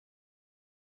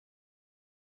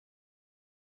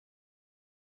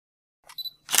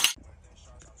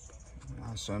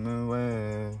I swimming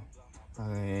with, but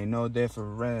there ain't no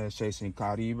difference. Chasing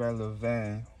Goddi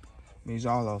relevant, means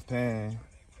all of pain.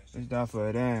 It's done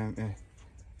for them.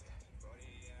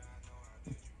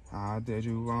 How did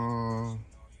you wrong?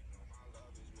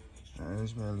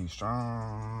 It's really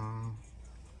strong.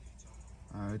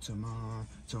 Alright, tomorrow.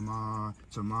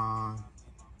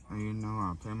 And you know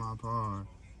I play my part.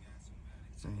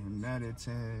 Saying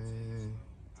meditate.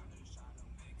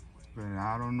 But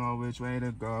I don't know which way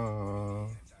to go.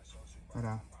 But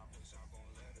I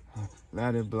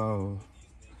let it blow.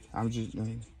 I'm just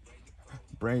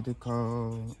break the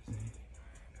code.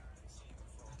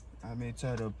 I mean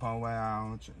to the point where I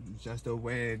don't just the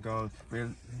way it goes.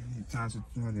 Really, times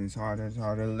it's harder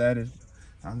to let it.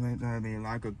 I mean that be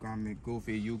like a gummy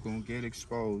goofy, you gon' get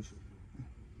exposed.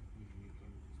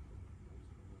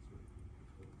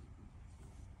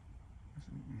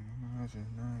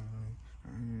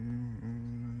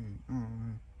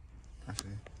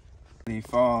 He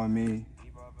follow me.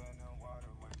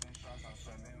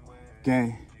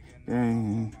 Gang.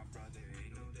 And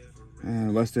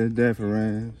what's the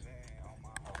difference?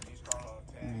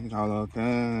 All of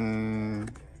pain.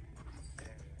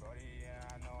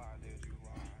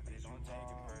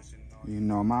 You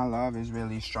know my love is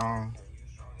really strong.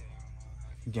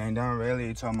 Gang done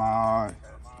really to my heart.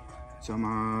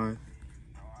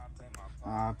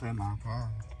 I play my part.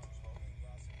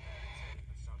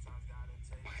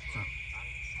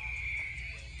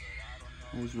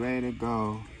 It's ready to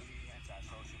go.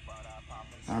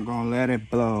 I'm gonna let it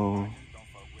blow.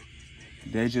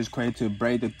 They just crave to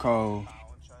break the code.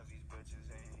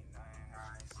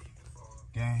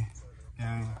 Gang.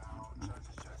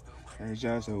 It's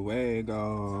just the way it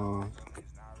goes.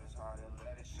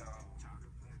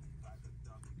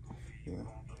 Yeah,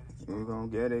 you're gonna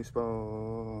get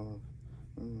exposed.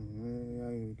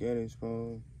 You get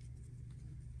exposed.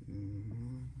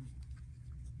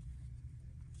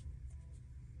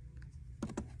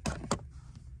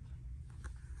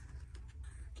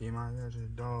 Keep my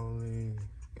attention dolly.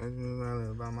 It's me really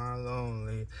about my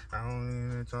lonely. I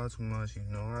don't even talk too much, you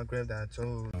know I grip that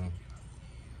too.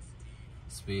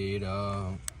 Speed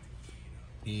up,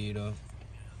 speed up.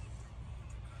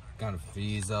 Gotta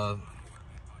freeze up.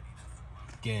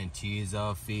 Getting cheese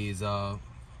up, fees up.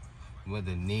 With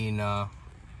the Nina,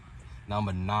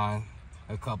 number 9,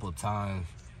 a couple times.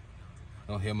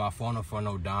 Don't hit my phone for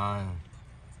no dime.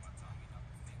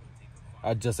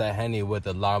 I just a Henny with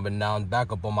the line, but now I'm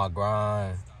back up on my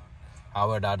grind. How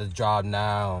would I just drop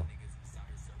now?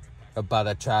 About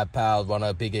the trap pals,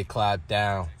 wanna be get clapped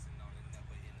down.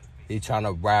 He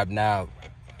tryna rap now.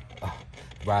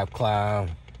 Rap clown.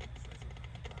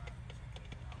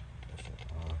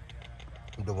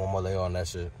 I'm doing one more layer on that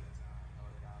shit.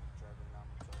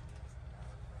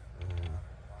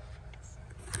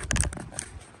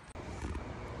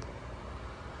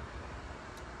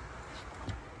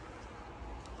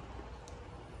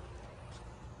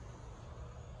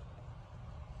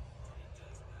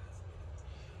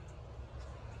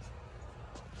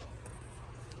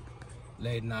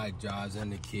 Late night drives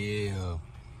in the kill.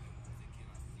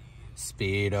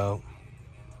 Speed up.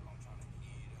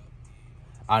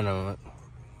 I know.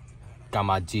 Got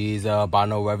my G's up. I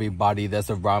know everybody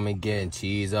that's around me getting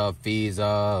cheese up, fees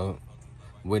up.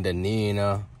 With the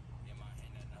Nina.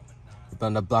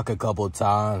 Been the block a couple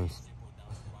times.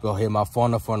 Go hit my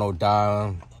phone for no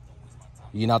dime.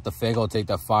 You not the fake, go take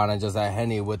the fine and just a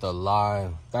Henny with a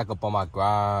line. Back up on my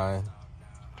grind.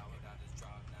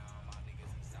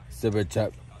 Silver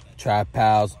trap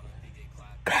pals.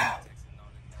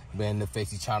 Been in the face,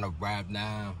 he tryna rap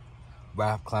now.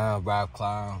 Rap clown.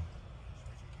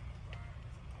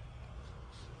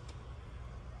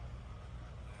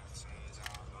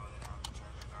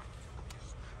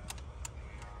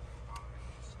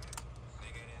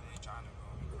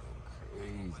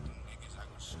 Crazy.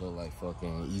 Look like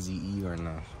fucking Easy E right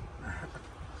now.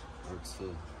 Works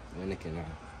too. Mannequin now.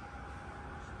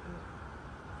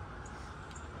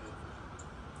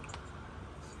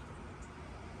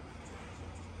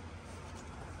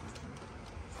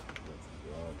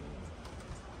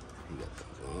 He got the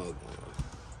dog on.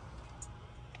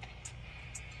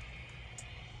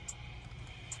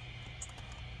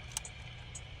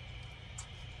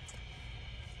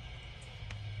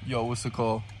 Yo, what's it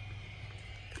called?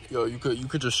 Yo, you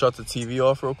could just shut the TV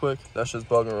off real quick. That's just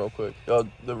bugging real quick. Yo,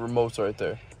 the remote's right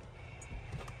there.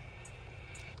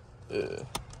 Yeah.